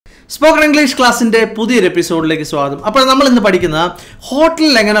Spoken English class in the Pudir episode like Swadam. Upper number in the Padikina,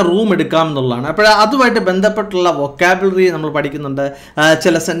 hotel like a room edicam the lana. Upper otherwise the Bendapatla vocabulary number Padikin under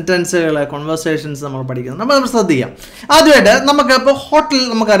Chella sentence like conversations number Padikin. Number Sadia. Other Namakapa hotel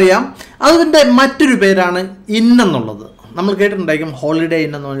Namakaria. Other than the Matu in another. നമ്മൾ കേട്ടിട്ടുണ്ടായിരിക്കും Holiday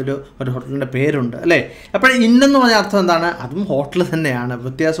Inn എന്ന് പറഞ്ഞൊരു ഹോട്ടലിൻ്റെ പേരുണ്ട് അല്ലേ. അപ്പോൾ ഇന്നെന്ന് പറഞ്ഞ അർത്ഥം എന്താണ്? അതും ഹോട്ടൽ തന്നെയാണ്,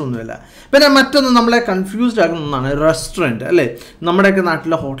 വ്യത്യാസമൊന്നുമില്ല. പിന്നെ മറ്റൊന്ന് നമ്മളെ കൺഫ്യൂസ്ഡ് ആക്കുന്ന ഒന്നാണ് റെസ്റ്റോറൻറ്റ് അല്ലേ. നമ്മുടെയൊക്കെ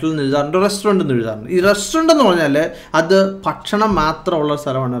നാട്ടിലെ ഹോട്ടലിൽ നിന്ന് എഴുതാറുണ്ട്, റെസ്റ്റോറൻറ്റ് എന്ന് എഴുതാറുണ്ട്. ഈ റെസ്റ്റോറൻറ്റ് എന്ന് പറഞ്ഞാൽ അത് ഭക്ഷണം മാത്രമുള്ള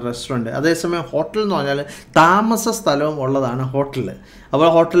സ്ഥലമാണ് റെസ്റ്റോറൻറ്റ്. അതേസമയം ഹോട്ടൽ എന്ന് പറഞ്ഞാൽ താമസ സ്ഥലവും ഉള്ളതാണ് ഹോട്ടൽ. അപ്പോൾ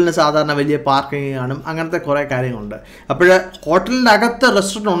ഹോട്ടലിന് സാധാരണ വലിയ പാർക്കിംഗ് കാണും, അങ്ങനത്തെ കുറേ കാര്യങ്ങളുണ്ട്. അപ്പോൾ ഹോട്ടലിൻ്റെ അകത്ത്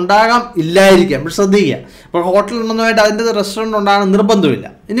റെസ്റ്റോറൻറ്റ് ഉണ്ടാകാം, ഇല്ലായിരിക്കാം, പക്ഷെ ശ്രദ്ധിക്കുക. അപ്പോൾ ഹോട്ടലുണ്ടെന്നുമായിട്ട് അതിൻ്റെ റെസ്റ്റോറൻറ്റ് ഉണ്ടാകാൻ നിർബന്ധമില്ല.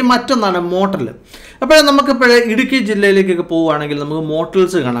 ഇനി മറ്റൊന്നാണ് മോട്ടൽ. അപ്പോൾ നമുക്കിപ്പോൾ ഇടുക്കി ജില്ലയിലേക്കൊക്കെ പോവുകയാണെങ്കിൽ നമുക്ക്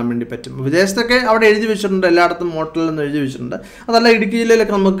മോട്ടൽസ് കാണാൻ വേണ്ടി പറ്റും. വിദേശത്തൊക്കെ അവിടെ എഴുതി വെച്ചിട്ടുണ്ട്, എല്ലായിടത്തും മോട്ടൽ എന്ന് എഴുതി വെച്ചിട്ടുണ്ട്. അതല്ല ഇടുക്കി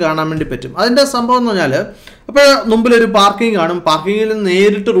ജില്ലയിലൊക്കെ നമുക്ക് കാണാൻ വേണ്ടി പറ്റും. അതിൻ്റെ സംഭവം എന്ന് പറഞ്ഞാൽ അപ്പോൾ മുമ്പിലൊരു പാർക്കിംഗ് കാണും, പാർക്കിങ്ങിൽ നിന്ന്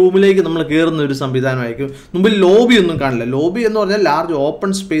നേരിട്ട് റൂമിലേക്ക് നമ്മൾ കയറുന്ന ഒരു സംവിധാനമായിരിക്കും. മുമ്പിൽ ലോബി ഒന്നും കാണില്ല. ലോബി എന്ന് പറഞ്ഞാൽ ലാർജ്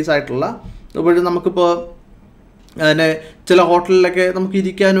ഓപ്പൺ സ്പേസ് ആയിട്ടുള്ള, അപ്പോൾ നമുക്കിപ്പോൾ അതിനെ ചില ഹോട്ടലിലൊക്കെ നമുക്ക്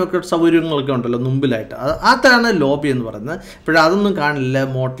ഇരിക്കാനും ഒക്കെ സൗകര്യങ്ങളൊക്കെ ഉണ്ടല്ലോ മുമ്പിലായിട്ട്, അതാണ് ലോബി എന്ന് പറയുന്നത്. അപ്പോൾ അതൊന്നും കാണില്ല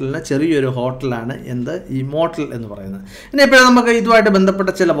മോട്ടലിന്. ചെറിയൊരു ഹോട്ടലാണ് ഈ മോട്ടൽ എന്ന് പറയുന്നത്. ഇനി ഇപ്പോൾ നമുക്ക് ഇതുമായിട്ട് ബന്ധപ്പെട്ട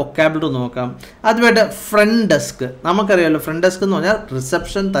ചില വൊക്കാബുലറി നോക്കാം. അതുമായിട്ട് ഫ്രണ്ട് ഡെസ്ക്, നമുക്കറിയാമല്ലോ ഫ്രണ്ട് ഡെസ്ക് എന്ന് പറഞ്ഞാൽ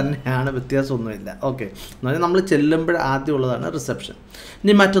റിസപ്ഷൻ തന്നെയാണ്, വ്യത്യാസമൊന്നുമില്ല. ഓക്കെ, എന്ന് പറഞ്ഞാൽ നമ്മൾ ചെല്ലുമ്പോൾ ആദ്യം ഉള്ളതാണ് റിസപ്ഷൻ.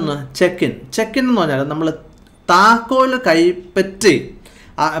 ഇനി മറ്റൊന്ന് ചെക്ക് ഇൻ എന്ന് പറഞ്ഞാൽ നമ്മൾ താക്കോൽ കൈപ്പറ്റി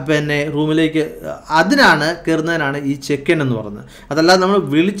പിന്നെ റൂമിലേക്ക് അതിനാണ് കയറുന്നതിനാണ് ഈ ചെക്ക് ഇൻ എന്ന് പറയുന്നത്. അതല്ലാതെ നമ്മൾ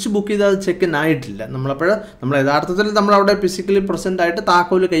വിളിച്ച് ബുക്ക് ചെയ്താൽ ചെക്ക് ഇൻ ആയിട്ടില്ല. നമ്മൾ യഥാർത്ഥത്തിൽ നമ്മളവിടെ ഫിസിക്കലി പ്രസൻ്റ് ആയിട്ട്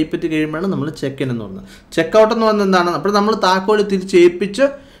താക്കോൽ കൈപ്പറ്റി കഴിയുമ്പോഴാണ് നമ്മൾ ചെക്ക് ഇൻ എന്ന് പറയുന്നത്. ചെക്ക് ഔട്ട് എന്ന് പറയുന്നത് എന്താണ്? അപ്പോൾ നമ്മൾ താക്കോൽ തിരിച്ചേൽപ്പിച്ച്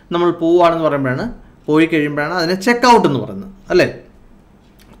നമ്മൾ പോവുകയാണെന്ന് പറയുമ്പോഴാണ്, പോയി കഴിയുമ്പോഴാണ് അതിനെ ചെക്ക് ഔട്ട് എന്ന് പറയുന്നത് അല്ലേ.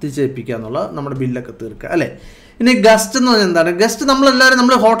 തിരിച്ചേൽപ്പിക്കുക എന്നുള്ള നമ്മുടെ ബില്ലൊക്കെ തീർക്കുക അല്ലേ. ഇനി ഗസ്റ്റ് എന്ന് പറഞ്ഞാൽ എന്താണ്? ഗസ്റ്റ് നമ്മളെല്ലാവരും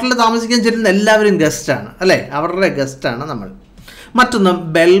നമ്മൾ ഹോട്ടലിൽ താമസിക്കാൻ ചെല്ലുന്ന എല്ലാവരും ഗസ്റ്റാണ് അല്ലേ, അവരുടെ ഗസ്റ്റാണ് നമ്മൾ. മറ്റൊന്ന്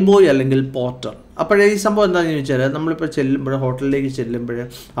ബെൽ ബോയ് അല്ലെങ്കിൽ പോർട്ടർ. അപ്പോഴേ ഈ സംഭവം എന്താണെന്ന് ചോദിച്ചാൽ നമ്മളിപ്പോൾ ചെല്ലുമ്പോൾ ഹോട്ടലിലേക്ക് ചെല്ലുമ്പോൾ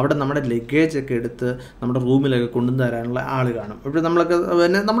അവിടെ നമ്മുടെ ലഗേജൊക്കെ എടുത്ത് നമ്മുടെ റൂമിലൊക്കെ കൊണ്ടുതരാനുള്ള ആൾ കാണും. ഇപ്പോൾ നമ്മളൊക്കെ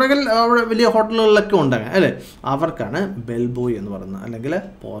പിന്നെ നമ്മുടെ അവിടെ വലിയ ഹോട്ടലുകളിലൊക്കെ ഉണ്ടങ്ങനെ അല്ലേ, അവർക്കാണ് ബെൽ ബോയ് എന്ന് പറയുന്നത്, അല്ലെങ്കിൽ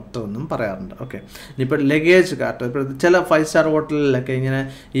പോർട്ടർ എന്നും പറയാറുണ്ട്. ഓക്കെ, ഇനിയിപ്പോൾ ലഗേജ് കാർട്ട്. ഇപ്പോൾ ചില 5 സ്റ്റാർ ഹോട്ടലിലൊക്കെ ഇങ്ങനെ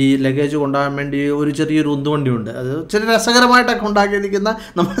ഈ ലഗേജ് കൊണ്ടുപോകാൻ വേണ്ടി ഒരു ചെറിയൊരു ഉന്തുവണ്ടിയുണ്ട്. അത് ഇച്ചിരി രസകരമായിട്ടൊക്കെ ഉണ്ടാക്കിയിരിക്കുന്ന,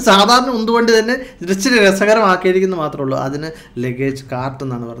 നമ്മൾ സാധാരണ ഉന്തുവണ്ടി തന്നെ ഇച്ചിരി രസകരമാക്കിയിരിക്കുന്ന മാത്രമേ ഉള്ളൂ. അതിന് ലഗേജ് കാർട്ട്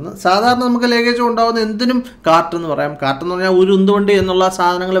എന്നാണ് പറയുന്നത്. സാധാരണ നമുക്ക് ലഗേജ് ഉണ്ടാവുന്ന എന്തിനും കാർട്ട് എന്ന് പറയാം. കാർട്ട് എന്ന് പറഞ്ഞാൽ ഒരു ഉന്തുവണ്ടി എന്നുള്ള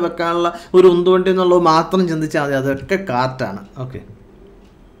സാധനങ്ങൾ വെക്കാനുള്ള ഒരു ഉന്തുവണ്ടി എന്നുള്ളത് മാത്രം ചിന്തിച്ചാൽ മതി, അതൊക്കെ കാർട്ടാണ്. ഓക്കെ,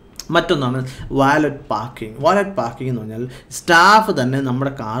 മറ്റൊന്നാണ് വാലറ്റ് പാർക്കിംഗ്. വാലറ്റ് പാർക്കിംഗ് എന്ന് പറഞ്ഞാൽ സ്റ്റാഫ് തന്നെ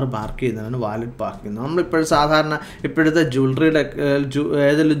നമ്മുടെ കാർ പാർക്ക് ചെയ്യുന്നതാണ് വാലറ്റ് പാർക്കിംഗ്. നമ്മളിപ്പോൾ സാധാരണ ഇപ്പോഴത്തെ ജ്വല്ലറിയുടെ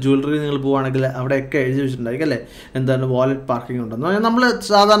ഏതെങ്കിലും ജ്വല്ലറി നിങ്ങൾ പോവുകയാണെങ്കിൽ അവിടെയൊക്കെ എഴുതി വെച്ചിട്ടുണ്ടായിരിക്കും അല്ലേ, എന്താണ് വാലറ്റ് പാർക്കിംഗ് ഉണ്ടെന്ന് പറഞ്ഞാൽ നമ്മൾ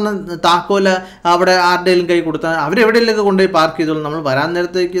സാധാരണ താക്കോല് അവിടെ ആരുടെയും കൈ കൊടുത്താൽ അവരെവിടെയെങ്കിലൊക്കെ കൊണ്ടുപോയി പാർക്ക് ചെയ്തോളും. നമ്മൾ വരാൻ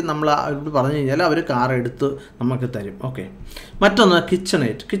നേരത്തേക്ക് നമ്മൾ ഇവിടെ പറഞ്ഞു കഴിഞ്ഞാൽ അവർ കാർ എടുത്ത് നമുക്ക് തരും. ഓക്കെ, മറ്റൊന്ന്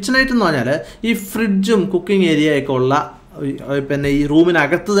കിച്ചണേറ്റ് എന്ന് പറഞ്ഞാൽ ഈ ഫ്രിഡ്ജും കുക്കിംഗ് ഏരിയയൊക്കെ ഉള്ള, പിന്നെ ഈ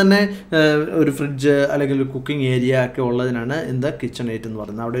റൂമിനകത്ത് തന്നെ ഒരു ഫ്രിഡ്ജ് അല്ലെങ്കിൽ ഒരു കുക്കിംഗ് ഏരിയ ഒക്കെ ഉള്ളതിനാണ് കിച്ചണേറ്റ് എന്ന്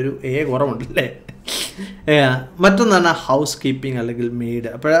പറയുന്നത്. അവിടെ ഒരു കുറവുണ്ടല്ലേ. മറ്റൊന്നാണ് ഹൗസ് കീപ്പിംഗ് അല്ലെങ്കിൽ മെയ്ഡ്.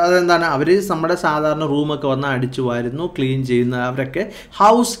 അപ്പോൾ അതെന്താണ്? അവർ നമ്മുടെ സാധാരണ റൂമൊക്കെ വന്ന് അടിച്ചു വാരുന്നു, ക്ലീൻ ചെയ്യുന്ന, അവരൊക്കെ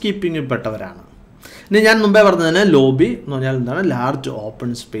ഹൗസ് കീപ്പിങ്ങിൽ പെട്ടവരാണ്. ഇനി ഞാൻ മുമ്പേ പറഞ്ഞതിന് ലോബി എന്ന് പറഞ്ഞാൽ എന്താണ്? ലാർജ് ഓപ്പൺ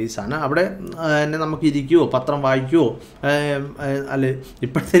സ്പേസ് ആണ്. അവിടെ തന്നെ നമുക്ക് ഇരിക്കുവോ, പത്രം വായിക്കുവോ, അല്ലെ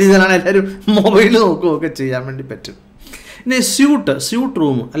ഇപ്പോഴത്തെ രീതിയിലാണ് എല്ലാവരും മൊബൈൽ നോക്കുകയോ ഒക്കെ ചെയ്യാൻ വേണ്ടി പറ്റും. ഇനി സ്യൂട്ട്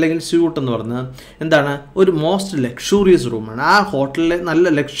റൂം അല്ലെങ്കിൽ സ്യൂട്ട് എന്ന് പറഞ്ഞാൽ എന്താണ്? ഒരു മോസ്റ്റ് ലക്ഷൂറിയസ് റൂമാണ്. ആ ഹോട്ടലിലെ നല്ല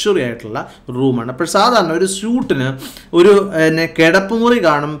ലക്ഷറി ആയിട്ടുള്ള റൂമാണ്. അപ്പോൾ സാധാരണ ഒരു സ്യൂട്ടിന് ഒരു കിടപ്പുമുറി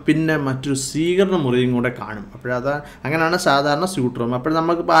കാണും, പിന്നെ മറ്റൊരു സ്വീകരണ മുറിയും കൂടെ കാണും. അങ്ങനെയാണ് സാധാരണ സ്യൂട്ട് റൂം. അപ്പോൾ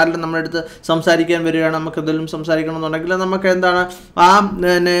നമുക്ക് ആരെങ്കിലും നമ്മുടെ അടുത്ത് സംസാരിക്കാൻ വരികയാണ്, നമുക്ക് എന്തെങ്കിലും സംസാരിക്കണമെന്നുണ്ടെങ്കിൽ നമുക്ക് എന്താണ് ആ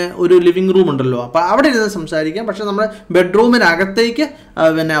ഒരു ലിവിങ് റൂം ഉണ്ടല്ലോ, അപ്പോൾ അവിടെ ഇരുന്ന് സംസാരിക്കാം. പക്ഷേ നമ്മുടെ ബെഡ്റൂമിനകത്തേക്ക്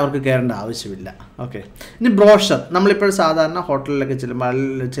പിന്നെ അവർക്ക് കയറേണ്ട ആവശ്യമില്ല. ഓക്കെ, ഇനി ബ്രോഷർ. നമ്മളിപ്പോൾ സാധാരണ ഹോട്ടലിലൊക്കെ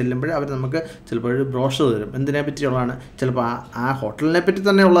ചെല്ലുമ്പോൾ അവർ നമുക്ക് ചിലപ്പോൾ ബ്രോഷർ തരും. എന്തിനെ പറ്റിയുള്ളതാണ്? ചിലപ്പോൾ ആ ഹോട്ടലിനെ പറ്റി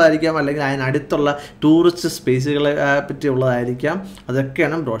തന്നെ ഉള്ളതായിരിക്കാം, അല്ലെങ്കിൽ അതിനടുത്തുള്ള ടൂറിസ്റ്റ് സ്പേസുകളെ പറ്റിയുള്ളതായിരിക്കാം.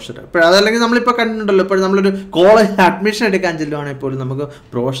 അതൊക്കെയാണ് ബ്രോഷർ. ഇപ്പോൾ അതല്ലെങ്കിൽ നമ്മളിപ്പോൾ കണ്ടിട്ടുണ്ടല്ലോ, ഇപ്പോൾ നമ്മളൊരു കോളേജ് അഡ്മിഷൻ എടുക്കാൻ ചെല്ലുവാണെങ്കിൽ പോലും നമുക്ക്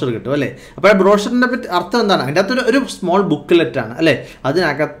ബ്രോഷർ കിട്ടും അല്ലേ. അപ്പോൾ ബ്രോഷറിനെ പറ്റി അർത്ഥം എന്താണ്? അതിൻ്റെ അകത്തൊരു ഒരു സ്മോൾ ബുക്ക്ലെറ്റാണ് അല്ലേ.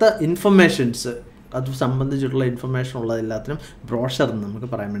 അതിനകത്ത് ഇൻഫർമേഷൻസ്, അത് സംബന്ധിച്ചിട്ടുള്ള ഇൻഫർമേഷൻ ഉള്ളതെല്ലാത്തിനും ബ്രോഷർ എന്ന് നമുക്ക്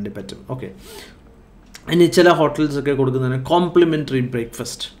പറയാൻ വേണ്ടി പറ്റും. ഓക്കെ, ഇനി ചില ഹോട്ടൽസൊക്കെ കൊടുക്കുന്നതിന് കോംപ്ലിമെൻ്ററി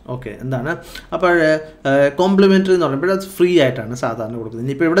ബ്രേക്ക്ഫാസ്റ്റ്. ഓക്കെ, എന്താണ് അപ്പോൾ കോംപ്ലിമെൻ്ററി എന്ന് പറയുമ്പോൾ അത് ഫ്രീ ആയിട്ടാണ് സാധാരണ കൊടുക്കുന്നത്.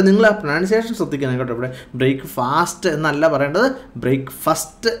 ഇനിയിപ്പോൾ ഇവിടെ നിങ്ങൾ ആ പ്രൊനൗൺസിയേഷൻ ശ്രദ്ധിക്കണം കേട്ടോ. ഇവിടെ ബ്രേക്ക്ഫാസ്റ്റ് എന്നല്ല പറയേണ്ടത്,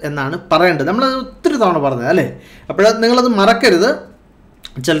 ബ്രേക്ക്ഫാസ്റ്റ് എന്നാണ് പറയേണ്ടത്. നമ്മളത് ഒത്തിരി തവണ പറഞ്ഞത് അല്ലേ. അപ്പോഴത് നിങ്ങളത് മറക്കരുത്.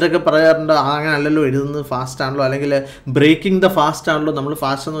 ചിലരൊക്കെ പറയാറുണ്ട് അങ്ങനെ അല്ലല്ലോ എഴുതുന്നത് ഫാസ്റ്റ് ആണല്ലോ, അല്ലെങ്കിൽ ബ്രേക്കിംഗ് ദ ഫാസ്റ്റ് ആണല്ലോ, നമ്മൾ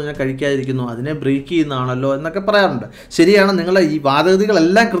ഫാസ്റ്റ് എന്ന് പറഞ്ഞാൽ കഴിക്കാതിരിക്കുന്നു, അതിനെ ബ്രേക്ക് ചെയ്യുന്നതാണല്ലോ എന്നൊക്കെ പറയാറുണ്ട്. ശരിയാണ്, നിങ്ങളെ ഈ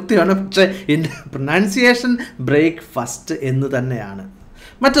വാദഗതികളെല്ലാം കൃത്യമാണ്, പക്ഷേ ഇതിൻ്റെ പ്രൊനൗൺസിയേഷൻ ബ്രേക്ക്ഫാസ്റ്റ് എന്ന് തന്നെയാണ്.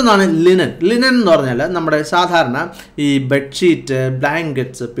 മറ്റൊന്നാണ് ലിനൻ. ലിനൻ എന്ന് പറഞ്ഞാൽ നമ്മുടെ സാധാരണ ഈ ബെഡ്ഷീറ്റ്,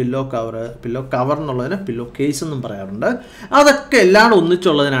 ബ്ലാങ്കറ്റ്സ്, പില്ലോ കവർ എന്നുള്ളതിന് പില്ലോ കേസ് എന്നും പറയാറുണ്ട്. അതൊക്കെ എല്ലാം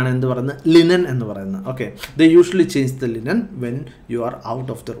ഒന്നിച്ചുള്ളതിനാണ് എന്ത് പറയുന്നത്, ലിനൻ എന്ന് പറയുന്നത്. Okay, they usually change the linen when you are out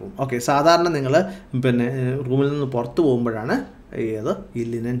of the room. Okay, സാധാരണ നിങ്ങൾ പിന്നെ റൂമിൽ നിന്ന് പുറത്ത് പോകുമ്പോഴാണ് ഈ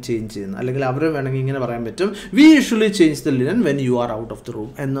ലിനൻ ചേഞ്ച് ചെയ്യുന്നത്. അല്ലെങ്കിൽ അവർ വേണമെങ്കിൽ ഇങ്ങനെ പറയാൻ പറ്റും, V usually change the linen when you are out of the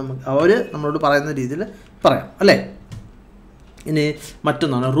room എന്ന് അവർ നമ്മളോട് പറയുന്ന രീതിയിൽ പറയാം അല്ലേ. ഇനി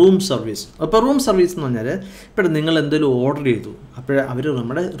മറ്റൊന്നാണ് റൂം സർവീസ്. അപ്പോൾ റൂം സർവീസ് എന്ന് പറഞ്ഞാൽ ഇപ്പോൾ നിങ്ങൾ എന്തെങ്കിലും ഓർഡർ ചെയ്തു, അപ്പോൾ അവർ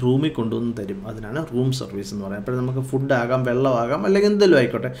നമ്മുടെ റൂമിൽ കൊണ്ടുവന്ന് തരും. അതിനാണ് റൂം സർവീസ് എന്ന് പറയുന്നത്. അപ്പോൾ നമുക്ക് ഫുഡാകാം, വെള്ളമാകാം, അല്ലെങ്കിൽ എന്തെങ്കിലും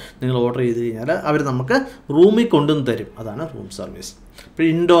ആയിക്കോട്ടെ, നിങ്ങൾ ഓർഡർ ചെയ്ത് കഴിഞ്ഞാൽ അവർ നമുക്ക് റൂമിൽ കൊണ്ടുവന്ന് തരും. അതാണ് റൂം സർവീസ്. ഇപ്പോൾ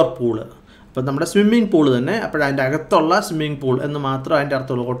ഇൻഡോർ പൂള്, അപ്പോൾ നമ്മുടെ സ്വിമ്മിംഗ് പൂള് തന്നെ, അപ്പോഴതിൻ്റെ അകത്തുള്ള സ്വിമ്മിംഗ് പൂൾ എന്ന് മാത്രം അതിൻ്റെ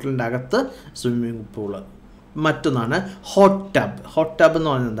അർത്ഥമുള്ളൂ, ഹോട്ടലിൻ്റെ അകത്ത് സ്വിമ്മിംഗ് പൂള്. മറ്റൊന്നാണ് ഹോട്ട് ടബ്. ഹോട്ട് ടബ് എന്ന്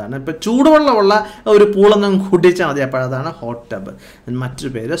പറയുന്നത് എന്താണ്, ഇപ്പോൾ ചൂടുവെള്ളമുള്ള ഒരു പൂളൊന്നും കൂട്ടിച്ചാൽ മതി, അപ്പോൾ അതാണ് ഹോട്ട് ടബ്.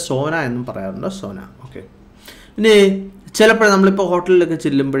 മറ്റൊരു പേര് സോന എന്നും പറയാറുണ്ട്, സോന. ഓക്കെ, ഇനി ചിലപ്പോൾ നമ്മളിപ്പോൾ ഹോട്ടലിലൊക്കെ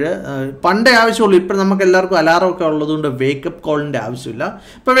ചെല്ലുമ്പോൾ പണ്ടേ ആവശ്യമുള്ളൂ, ഇപ്പോൾ നമുക്ക് എല്ലാവർക്കും അലാറമൊക്കെ ഉള്ളതുകൊണ്ട് വേക്കപ്പ് കോളിൻ്റെ ആവശ്യമില്ല.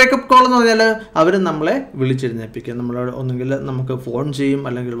 ഇപ്പോൾ വേക്കപ്പ് കോൾ എന്ന് പറഞ്ഞാൽ അവർ നമ്മളെ വിളിച്ചെഴുന്നേൽപ്പിക്കും. നമ്മളോട് ഒന്നുകിൽ നമുക്ക് ഫോൺ ചെയ്യും,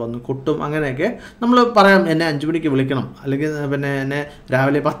 അല്ലെങ്കിൽ വന്ന് കൊട്ടും, അങ്ങനെയൊക്കെ നമ്മൾ പറയാം, എന്നെ 5 മണിക്ക് വിളിക്കണം, അല്ലെങ്കിൽ പിന്നെ എന്നെ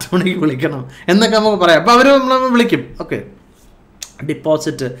രാവിലെ 10 മണിക്ക് വിളിക്കണം എന്നൊക്കെ നമുക്ക് പറയാം. അപ്പോൾ അവർ നമ്മളെ വിളിക്കും. ഓക്കെ,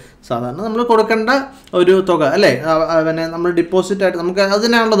 ഡിപ്പോസിറ്റ് സാധാരണ നമ്മൾ കൊടുക്കേണ്ട ഒരു തുക അല്ലേ, പിന്നെ നമ്മൾ ഡിപ്പോസിറ്റായിട്ട് നമുക്ക്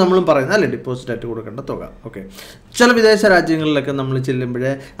അതിനാണല്ലോ നമ്മളും പറയുന്നത് അല്ലേ, ഡിപ്പോസിറ്റായിട്ട് കൊടുക്കേണ്ട തുക. ഓക്കെ, ചില വിദേശ രാജ്യങ്ങളിലൊക്കെ നമ്മൾ ചെല്ലുമ്പോൾ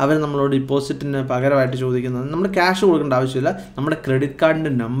അവർ നമ്മളോട് ഡിപ്പോസിറ്റിന് പകരമായിട്ട് ചോദിക്കുന്നത്, നമ്മൾ ക്യാഷ് കൊടുക്കേണ്ട ആവശ്യമില്ല, നമ്മുടെ ക്രെഡിറ്റ്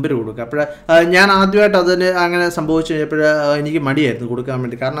കാർഡിൻ്റെ നമ്പർ കൊടുക്കുക. അപ്പോൾ ഞാൻ ആദ്യമായിട്ട് അതിന് അങ്ങനെ സംഭവിച്ചു കഴിഞ്ഞപ്പോൾ എനിക്ക് മടിയായിരുന്നു കൊടുക്കാൻ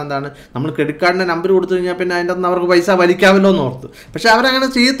വേണ്ടി. കാരണം എന്താണ്, നമ്മൾ ക്രെഡിറ്റ് കാർഡിൻ്റെ നമ്പർ കൊടുത്തു കഴിഞ്ഞാൽ പിന്നെ അതിൻ്റെ അകത്ത് അവർക്ക് പൈസ വലിക്കാമല്ലോ എന്ന് ഓർത്തു. പക്ഷേ അവരങ്ങനെ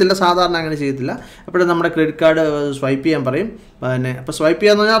ചെയ്യത്തില്ല, സാധാരണ അങ്ങനെ ചെയ്യത്തില്ല. അപ്പോൾ നമ്മുടെ ക്രെഡിറ്റ് കാർഡ് സ്വൈപ്പ് ചെയ്യാൻ പറയും. പിന്നെ അപ്പോൾ സ്വൈപ്പ്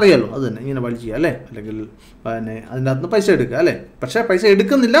ചെയ്യാന്ന് പറഞ്ഞാൽ അറിയാമല്ലോ, അത് തന്നെ ഇങ്ങനെ വലിക്കുക അല്ലേ, അല്ലെങ്കിൽ പിന്നെ അതിൻ്റെ അകത്ത് നിന്ന് പൈസ എടുക്കുക അല്ലേ. പക്ഷേ പൈസ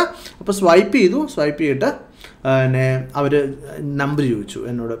എടുക്കുന്നില്ല. അപ്പോൾ സ്വൈപ്പ് ചെയ്തിട്ട് പിന്നെ അവർ നമ്പർ ചോദിച്ചു,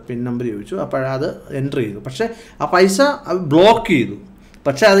 എന്നോട് പിൻ നമ്പർ ചോദിച്ചു. അപ്പോഴത് എൻ്റർ ചെയ്തു. പക്ഷേ ആ പൈസ ബ്ലോക്ക് ചെയ്തു.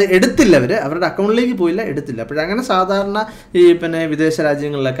 പക്ഷേ അത് എടുത്തില്ല, അവരുടെ അക്കൗണ്ടിലേക്ക് പോയില്ല, എടുത്തില്ല. അപ്പോഴങ്ങനെ സാധാരണ ഈ പിന്നെ വിദേശ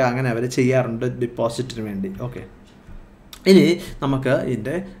രാജ്യങ്ങളിലൊക്കെ അങ്ങനെ അവർ ചെയ്യാറുണ്ട് ഡിപ്പോസിറ്റിന് വേണ്ടി. ഓക്കെ, ഇനി നമുക്ക്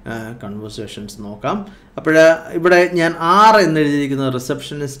ഇതിൻ്റെ കൺവേഴ്സേഷൻസ് നോക്കാം. അപ്പോൾ ഇവിടെ ഞാൻ 6 എന്ന് എഴുതിയിരിക്കുന്നത്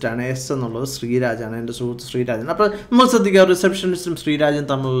റിസപ്ഷനിസ്റ്റാണ്, എസ് എന്നുള്ളത് ശ്രീരാജാണ്, എൻ്റെ സുഹൃത്ത് ശ്രീരാജൻ. അപ്പോൾ നമ്മൾ ശ്രദ്ധിക്കുക, റിസപ്ഷനിസ്റ്റും ശ്രീരാജും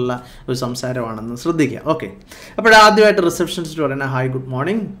തമ്മിലുള്ള ഒരു സംസാരമാണെന്ന് ശ്രദ്ധിക്കുക. ഓക്കെ, അപ്പോൾ ആദ്യമായിട്ട് റിസപ്ഷനിസ്റ്റ് പറയുന്നത്, hi good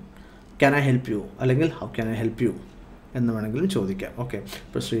morning, can I help you, അല്ലെങ്കിൽ how can I help you എന്ന് വേണമെങ്കിലും ചോദിക്കാം. ഓക്കെ,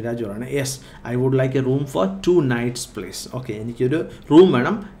 ഇപ്പോൾ ശ്രീരാജ് പറയാണ്, yes I would like A room for 2 nights place. Okay, എനിക്കൊരു റൂം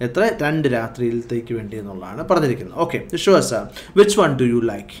വേണം, എത്ര, 2 രാത്രിയിലത്തേക്ക് വേണ്ടി എന്നുള്ളതാണ് പറഞ്ഞിരിക്കുന്നത്. Okay, sure sir, which one do you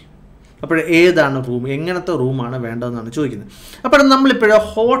like. അപ്പോൾ ഏതാണ് റൂം, എങ്ങനത്തെ റൂമാണ് വേണ്ടതെന്നാണ് ചോദിക്കുന്നത്. അപ്പോൾ നമ്മളിപ്പോൾ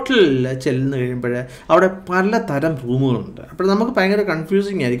ഹോട്ടലിൽ ചെല്ലുന്ന കഴിയുമ്പോൾ അവിടെ പലതരം റൂമുകളുണ്ട്. അപ്പോൾ നമുക്ക് ഭയങ്കര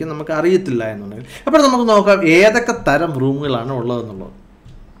കൺഫ്യൂസിങ് ആയിരിക്കും, നമുക്ക് അറിയത്തില്ല എന്നുണ്ടെങ്കിൽ. അപ്പോൾ നമുക്ക് നോക്കാം ഏതൊക്കെ തരം റൂമുകളാണ് ഉള്ളതെന്നുള്ളത്.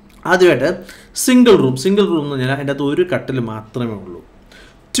 ആദ്യമായിട്ട് സിംഗിൾ റൂം എന്ന് പറഞ്ഞാൽ അതിൻ്റെ അകത്ത് ഒരു കട്ടിൽ മാത്രമേ ഉള്ളൂ.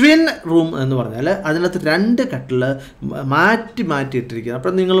 ട്വിൻ റൂം എന്ന് പറഞ്ഞാൽ അതിനകത്ത് 2 കട്ടിൽ മാറ്റി ഇട്ടിരിക്കുക.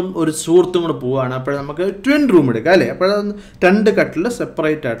 അപ്പോൾ നിങ്ങളും ഒരു സുഹൃത്തും കൂടെ പോവുകയാണ്, അപ്പോൾ നമുക്ക് ട്വിൻ റൂം എടുക്കാം അല്ലേ. അപ്പോൾ 2 കട്ടിൽ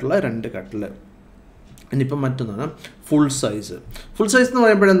സെപ്പറേറ്റ് ആയിട്ടുള്ള 2 കട്ടിൽ. ഇനിയിപ്പം മറ്റൊന്നാണ് ഫുൾ സൈസ് എന്ന്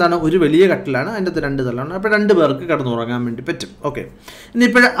പറയുമ്പോൾ എന്താണ്, ഒരു വലിയ കട്ടിലാണ്, അതിൻ്റെ അകത്ത് 2 തലമാണ്. അപ്പോൾ 2 പേർക്ക് കിടന്നുറങ്ങാൻ വേണ്ടി പറ്റും. ഓക്കെ,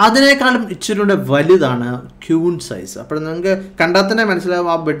 ഇനിയിപ്പോൾ അതിനേക്കാളും ഇച്ചിരി കൂടെ വലുതാണ് ക്യൂൺ സൈസ്. അപ്പോൾ നിങ്ങൾക്ക് കണ്ടാൽ തന്നെ മനസ്സിലാവും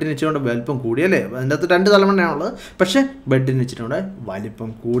ആ ബെഡിന് ഇച്ചിരി കൂടെ വലിപ്പം കൂടിയല്ലേ. അതിൻ്റെ അകത്ത് 2 തലമുറയാണുള്ളത്, പക്ഷേ ബെഡിന് ഇച്ചിരി കൂടെ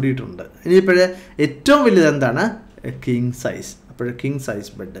വലിപ്പം കൂടിയിട്ടുണ്ട്. ഇനിയിപ്പോൾ ഏറ്റവും വലുത് എന്താണ്, കിങ് സൈസ്. അപ്പോൾ കിങ്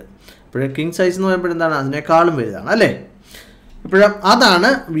സൈസ് ബെഡ്. അപ്പോൾ കിങ് സൈസ് എന്ന് പറയുമ്പോൾ എന്താണ്, അതിനേക്കാളും വലുതാണ് അല്ലേ. അപ്പോൾ അതാണ്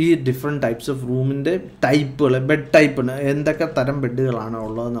ഈ ഡിഫറെൻറ്റ് ടൈപ്സ് ഓഫ് റൂമിൻ്റെ ടൈപ്പുകൾ, ബെഡ് ടൈപ്പ് എന്തൊക്കെ തരം ബെഡുകളാണ്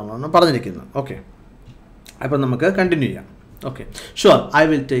ഉള്ളതെന്നുള്ളതാണ് പറഞ്ഞിരിക്കുന്നത്. ഓക്കെ, അപ്പോൾ നമുക്ക് കണ്ടിന്യൂ ചെയ്യാം. Okay sure I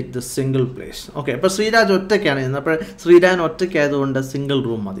will take the single place. Okay അപ്പോൾ ശ്രീരാജ് ഒറ്റയ്ക്കാണ് ചെയ്യുന്നത്. അപ്പോൾ ശ്രീരാജ് ഒറ്റയ്ക്കായതുകൊണ്ട് സിംഗിൾ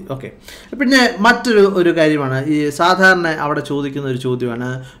റൂം മതി. ഓക്കെ പിന്നെ മറ്റൊരു കാര്യമാണ് ഈ സാധാരണ അവിടെ ചോദിക്കുന്ന ഒരു ചോദ്യമാണ്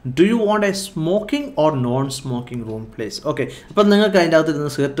do you want A smoking or non smoking room place. Okay അപ്പം നിങ്ങൾക്ക് അതിൻ്റെ അകത്ത്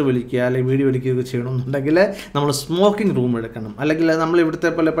ഇരുന്ന് സിഗരറ്റ് വലിക്കുക അല്ലെങ്കിൽ വീഡിയോ വലിക്കുകയൊക്കെ ചെയ്യണമെന്നുണ്ടെങ്കിൽ നമ്മൾ സ്മോക്കിംഗ് റൂം എടുക്കണം. അല്ലെങ്കിൽ നമ്മൾ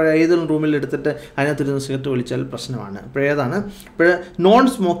ഇവിടുത്തെ പോലെ ഏതെങ്കിലും റൂമിൽ എടുത്തിട്ട് അതിനകത്തിരുന്ന് സിഗരറ്റ് വലിച്ചാൽ പ്രശ്നമാണ്. അപ്പോൾ ഏതാണ് ഇപ്പോൾ നോൺ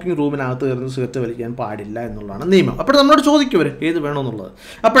സ്മോക്കിംഗ് റൂമിനകത്ത് ഇരുന്ന് സിഗരറ്റ് വലിക്കാൻ പാടില്ല എന്നുള്ളതാണ് നിയമം. അപ്പോൾ നമ്മളോട് ചോദിക്കും ഏത് വേണമെന്നുള്ളത്.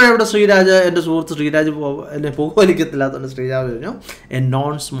 അപ്പോഴവിടെ ശ്രീരാജ് എൻ്റെ സുഹൃത്ത് ശ്രീരാജ് എന്നെ പുകവലിക്കത്തില്ലാത്തതുകൊണ്ട് ശ്രീരാജ് പറഞ്ഞു A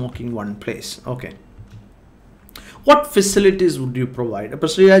non smoking one place. Okay what facilities would you provide. അപ്പോൾ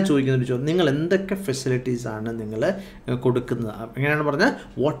ശ്രീരാജ് ചോദിക്കുന്നൊരു ചോദ്യം നിങ്ങൾ എന്തൊക്കെ ഫെസിലിറ്റീസാണ് നിങ്ങൾ കൊടുക്കുന്നത്. എങ്ങനെയാണ് പറഞ്ഞാൽ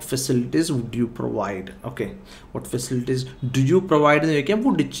what facilities would you provide. Okay what facilities do you provide എന്ന് ചോദിക്കാം.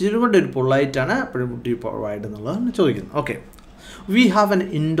 വുഡ് ഇച്ചിരി കൊണ്ട് ഒരു പൊളൈറ്റാണ്. അപ്പോഴും വുഡ് യു പ്രൊവൈഡ് എന്നുള്ളതാണ് ചോദിക്കുന്നത്. Okay we have an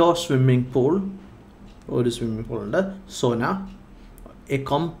indoor swimming pool. ഒരു സ്വിമ്മിംഗ് പൂൾ ഉണ്ട്. Sona A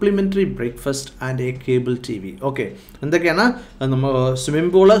complimentary breakfast and A cable T V. Okay എന്തൊക്കെയാണ് നമ്മൾ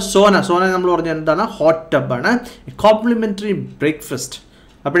സ്വിമ്മിംഗ് പൂള് സോന നമ്മൾ പറഞ്ഞാൽ എന്താണ് ഹോട്ട് ടബാണ്. കോംപ്ലിമെൻ്ററി ബ്രേക്ക്ഫാസ്റ്റ്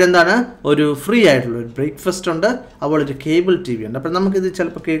അപ്പോഴെന്താണ് ഒരു ഫ്രീ ആയിട്ടുള്ള ഒരു ബ്രേക്ക്ഫാസ്റ്റ് ഉണ്ട്. അതുപോലെ ഒരു കേബിൾ ടി വി ഉണ്ട്. അപ്പോൾ നമുക്കിത്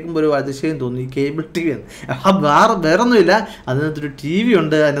ചിലപ്പോൾ കേൾക്കുമ്പോൾ ഒരു അതിശയം തോന്നും ഈ കേബിൾ ടി വി വേറൊന്നുമില്ല അതിനകത്തൊരു ടി വി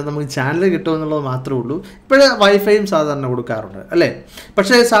ഉണ്ട് അതിനകത്ത് നമുക്ക് ചാനൽ കിട്ടുമെന്നുള്ളത് മാത്രമേ ഉള്ളൂ. ഇപ്പോഴേ വൈഫൈയും സാധാരണ കൊടുക്കാറുണ്ട് അല്ലേ.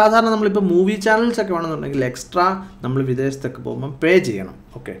 പക്ഷേ സാധാരണ നമ്മളിപ്പോൾ മൂവി ചാനൽസ് ഒക്കെ വേണമെന്നുണ്ടെങ്കിൽ എക്സ്ട്രാ നമ്മൾ വിദേശത്തൊക്കെ പോകുമ്പോൾ പേ ചെയ്യണം.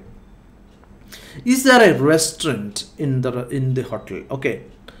 Okay is there A restaurant in the hotel. Okay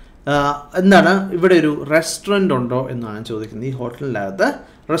എന്താണ് ഇവിടെ ഒരു റെസ്റ്റോറൻറ്റ് ഉണ്ടോ എന്നാണ് ചോദിക്കുന്നത്. ഈ ഹോട്ടലിനകത്ത്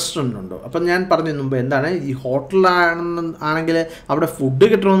റെസ്റ്റോറൻറ്റ് ഉണ്ടോ. അപ്പം ഞാൻ പറഞ്ഞു മുമ്പ് എന്താണ് ഈ ഹോട്ടലാണെങ്കിൽ അവിടെ ഫുഡ്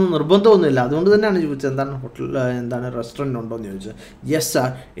കിട്ടണമെന്ന് നിർബന്ധമൊന്നുമില്ല. അതുകൊണ്ട് തന്നെയാണ് ചോദിച്ചത് എന്താണ് ഹോട്ടൽ എന്താണ് റെസ്റ്റോറൻറ്റ് ഉണ്ടോ എന്ന് ചോദിച്ചത്. Yes sir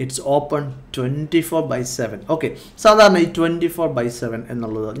it's open 24/7. Okay സാധാരണ ഈ 24/7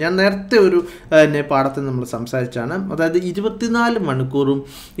 എന്നുള്ളത് ഞാൻ നേരത്തെ ഒരു പാഠത്തിൽ നമ്മൾ സംസാരിച്ചാണ്. അതായത് 24 മണിക്കൂറും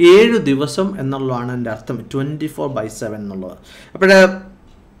 7 ദിവസം എന്നുള്ളതാണ് എൻ്റെ അർത്ഥം 24/7 എന്നുള്ളത്. അപ്പോഴേ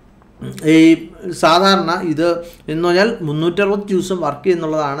ഈ സാധാരണ ഇത് എന്ന് പറഞ്ഞാൽ 360 ദിവസം വർക്ക്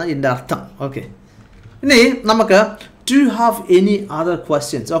ചെയ്യുന്നുള്ളതാണ് ഇതിൻ്റെ അർത്ഥം. ഓക്കെ ഇനി നമുക്ക് do you have any other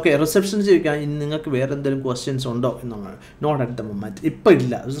questions. Okay receptions ചോദിക്കാൻ ഇനി നിങ്ങൾക്ക് വേറെ എന്തെങ്കിലും ക്വസ്റ്റ്യൻസ് ഉണ്ടോ എന്നുള്ളതാണ്. നോട്ട് അറ്റ് ദ മൊമെൻറ്റ് ഇപ്പം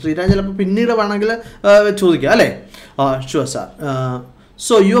ഇല്ല. ശ്രീരാജ് ചിലപ്പോൾ പിന്നീട് വേണമെങ്കിൽ ചോദിക്കാം അല്ലേ. Sure sir.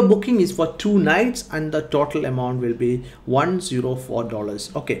 So your booking is for 2 nights and the total amount will be $104.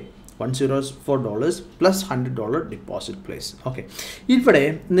 Okay $104 plus $100 deposit place. Okay ഇവിടെ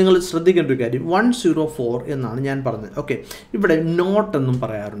നിങ്ങൾ ശ്രദ്ധിക്കേണ്ട ഒരു കാര്യം 104 എന്നാണ് ഞാൻ പറഞ്ഞത്. ഓക്കെ ഇവിടെ നോട്ട് എന്നും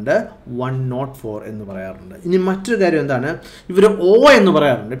പറയാറുണ്ട് 104 എന്ന് പറയാറുണ്ട്. ഇനി മറ്റൊരു കാര്യം എന്താണ് ഇവർ ഓ എന്ന്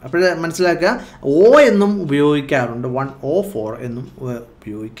പറയാറുണ്ട്. അപ്പോഴേ മനസ്സിലാക്കുക ഓ എന്നും ഉപയോഗിക്കാറുണ്ട് 104 എന്നും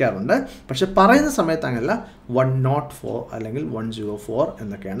ഉപയോഗിക്കാറുണ്ട്. പക്ഷെ പറയുന്ന സമയത്ത് അങ്ങനെയല്ല 104 അല്ലെങ്കിൽ 104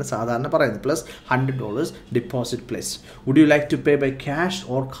 എന്നൊക്കെയാണ് സാധാരണ പറയുന്നത്. Plus $100 deposit place. Would you like to pay by cash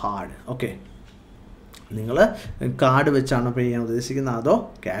or card? Okay നിങ്ങൾ കാർഡ് വെച്ചാണ് പേ ചെയ്യാൻ ഉദ്ദേശിക്കുന്നത് അതോ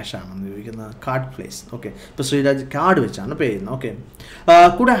ക്യാഷ് ആണെന്ന് ചോദിക്കുന്നത്. Card place. ഓക്കെ ഇപ്പോൾ ശ്രീരാജ് കാർഡ് വെച്ചാണ് പേ ചെയ്യുന്നത്. Okay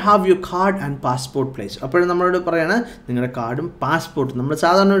could I have your card and passport place. അപ്പോഴും നമ്മളോട് പറയാണ് നിങ്ങളുടെ കാർഡും പാസ്പോർട്ടും. നമ്മൾ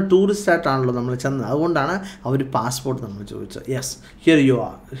സാധാരണ ഒരു ടൂറിസ്റ്റ് ആയിട്ടാണല്ലോ നമ്മൾ ചെന്നത്. അതുകൊണ്ടാണ് അവർ പാസ്പോർട്ട് നമ്മൾ ചോദിച്ചത്. യെസ് ഹിയർ യു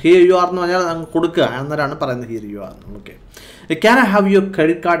ആർ എന്ന് പറഞ്ഞാൽ നമ്മൾ കൊടുക്കുക എന്നവരാണ് പറയുന്നത് here you are. Okay can I have your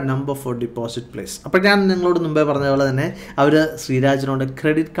credit card number four deposit place. അപ്പോൾ ഞാൻ നിങ്ങളോട് മുമ്പേ പറഞ്ഞ പോലെ തന്നെ അവർ ശ്രീരാജിനോട്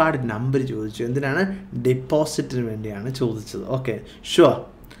ക്രെഡിറ്റ് കാർഡ് നമ്പർ ചോദിച്ചു. എന്തിനാണ് ഡെപ്പോസിറ്റിന് വേണ്ടിയാണ് ചോദിച്ചത്. Okay sure.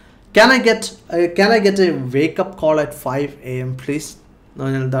 Can I get A wake up call at 5 AM please. എന്ന്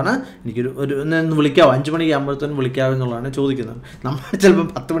പറഞ്ഞാൽ എന്താണ് ഒന്ന് വിളിക്കാവോ 5 മണിക്ക് ആകുമ്പോഴത്തേനും വിളിക്കാവോ എന്നുള്ളതാണ് ചോദിക്കുന്നത്. നമ്മൾ ചിലപ്പോൾ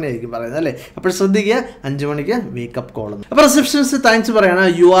 10 മണിയായിരിക്കും പറയുന്നത് അല്ലേ. അപ്പോൾ ശ്രദ്ധിക്കുക 5 മണിക്ക് വേക്കപ്പ് കോൾ. അപ്പോൾ റിസപ്ഷനിസ്റ്റ് താങ്ക്സ് പറയണം.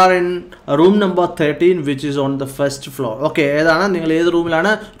 You are in room number 13 which is on the first floor. Okay ഏതാണ് നിങ്ങൾ ഏത്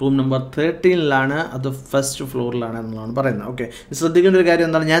റൂമിലാണ് റൂം നമ്പർ 13ലാണ് അത് ഫസ്റ്റ് ഫ്ലോറിലാണ് എന്നുള്ളതാണ് പറയുന്നത്. ഓക്കെ ശ്രദ്ധിക്കേണ്ട ഒരു കാര്യം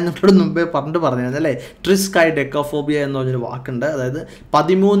എന്താണ് ഞാൻ നിങ്ങളോട് മുമ്പേ പറഞ്ഞിരുന്നത് അല്ലേ ട്രിസ്കൈ ഡെക്കോഫോബിയ എന്ന് പറഞ്ഞൊരു വാക്കുണ്ട്. അതായത്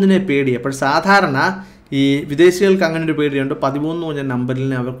 13നെ പേടി. അപ്പോൾ സാധാരണ ഈ വിദേശികൾക്ക് അങ്ങനെ ഒരു പേടിയുണ്ട്. 13 പറഞ്ഞ നമ്പറിൽ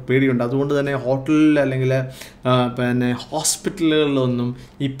അവർക്ക് പേടിയുണ്ട്. അതുകൊണ്ട് തന്നെ ഹോട്ടലിൽ അല്ലെങ്കിൽ പിന്നെ ഹോസ്പിറ്റലുകളിലൊന്നും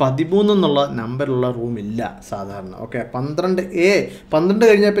ഈ 13 എന്നുള്ള നമ്പറുള്ള റൂമില്ല സാധാരണ. ഓക്കെ 12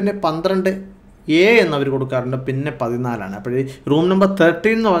 കഴിഞ്ഞാൽ പിന്നെ 12A എന്നവർ കൊടുക്കാറുണ്ട്. പിന്നെ 14ആണ്. അപ്പോൾ ഈ റൂം നമ്പർ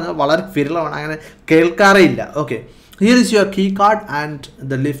 13 എന്ന് പറഞ്ഞാൽ വളരെ വിരളമാണ്. അങ്ങനെ കേൾക്കാറേ ഇല്ല. Okay here is your key card and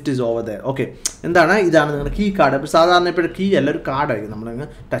the lift is over there. Okay എന്താണ് ഇതാണ് നിങ്ങളുടെ കീ കാർഡ്. അപ്പോൾ സാധാരണ ഇപ്പോൾ കീ അല്ല ഒരു കാർഡായിരിക്കും. നമ്മളങ്ങ്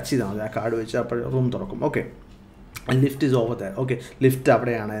ടച്ച് ചെയ്താൽ മതി. ആ കാർഡ് വെച്ച് അപ്പോൾ റൂം തുറക്കും. Okay lift is over there. Okay lift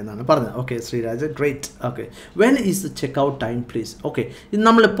അവിടെയാണ് എന്നാണ് പറഞ്ഞത്. Okay Sreeraj great. Okay when is the cheque out time please. Okay ഇത്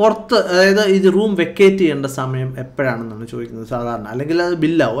നമ്മൾ പുറത്ത് അതായത് ഇത് റൂം വെക്കേറ്റ് ചെയ്യേണ്ട സമയം എപ്പോഴാണെന്നാണ് ചോദിക്കുന്നത് സാധാരണ. അല്ലെങ്കിൽ അത്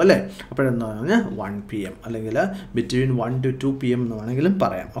ബില്ലാവും അല്ലേ. അപ്പോഴെന്താ പറഞ്ഞാൽ 1 PM അല്ലെങ്കിൽ ബിറ്റ്വീൻ 1 to 2 PM എന്ന് വേണമെങ്കിലും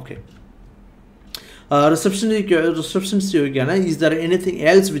പറയാം. ഓക്കെ റിസപ്ഷനിസ്റ്റ് ചോദിക്കുകയാണ്, is there anything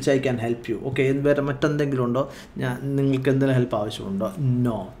else which I can help you? Okay, വേറെ മറ്റെന്തെങ്കിലും ഉണ്ടോ, നിങ്ങൾക്ക് എന്തെങ്കിലും ഹെൽപ്പ് ആവശ്യമുണ്ടോ?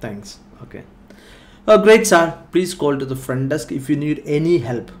 No thanks. Okay, great sir, please call to the front desk if you need any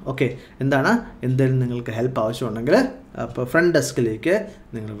help. Okay, എന്താണ്, എന്തെങ്കിലും നിങ്ങൾക്ക് ഹെൽപ്പ് ആവശ്യമുണ്ടെങ്കിൽ അപ്പോൾ ഫ്രണ്ട് ഡെസ്കിലേക്ക്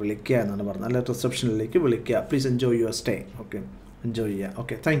നിങ്ങൾ വിളിക്കുക എന്നാണ് പറഞ്ഞത്, അല്ലെ റിസപ്ഷനിലേക്ക് വിളിക്കുക. Please enjoy your stay. Okay, enjoy ചെയ്യുക.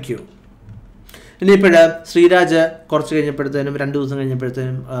 Okay, thank you. ഇനിയിപ്പോൾ ശ്രീരാജ് കുറച്ച് കഴിഞ്ഞപ്പോഴത്തേനും 2 ദിവസം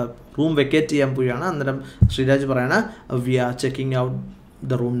കഴിഞ്ഞപ്പോഴത്തേനും റൂം വെക്കേറ്റ് ചെയ്യാൻ പോവുകയാണ്. അന്നേരം ശ്രീരാജ് പറയണ V R checking out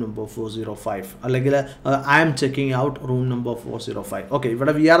the room number 405 അല്ലെങ്കിൽ I am checking out room number 405. Okay,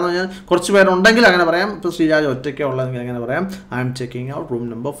 ഇവിടെ വി ആർ എന്ന് പറഞ്ഞാൽ കുറച്ച് പേരുണ്ടെങ്കിൽ അങ്ങനെ പറയാം. ഇപ്പോൾ ശ്രീരാജ് ഒറ്റയ്ക്ക് ഉള്ളതെങ്കിൽ അങ്ങനെ പറയാം, I am checking out room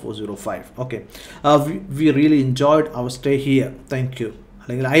number 405. Okay, we really enjoyed our stay here, thank you.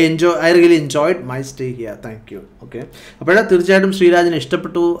 അല്ലെങ്കിൽ I really enjoyed my stay here, thank you. Okay, അപ്പോഴേ തീർച്ചയായിട്ടും ശ്രീരാജിന്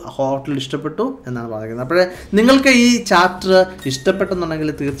ഇഷ്ടപ്പെട്ടു, ഹോട്ടൽ ഇഷ്ടപ്പെട്ടു എന്നാണ് പറയുന്നത്. അപ്പോഴേ നിങ്ങൾക്ക് ഈ ചാപ്റ്റർ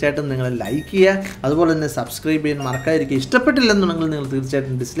ഇഷ്ടപ്പെട്ടെന്നുണ്ടെങ്കിൽ തീർച്ചയായിട്ടും നിങ്ങൾ ലൈക്ക് ചെയ്യുക, അതുപോലെ തന്നെ സബ്സ്ക്രൈബ് ചെയ്യാൻ മറക്കാതിരിക്കുക. ഇഷ്ടപ്പെട്ടില്ലെന്നുണ്ടെങ്കിൽ നിങ്ങൾ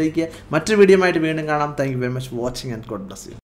തീർച്ചയായിട്ടും ഡിസ്ലൈക്ക് ചെയ്യുക. മറ്റൊരു വീഡിയോ ആയിട്ട് വീണ്ടും കാണാം. Thank you very much for watching and God bless you.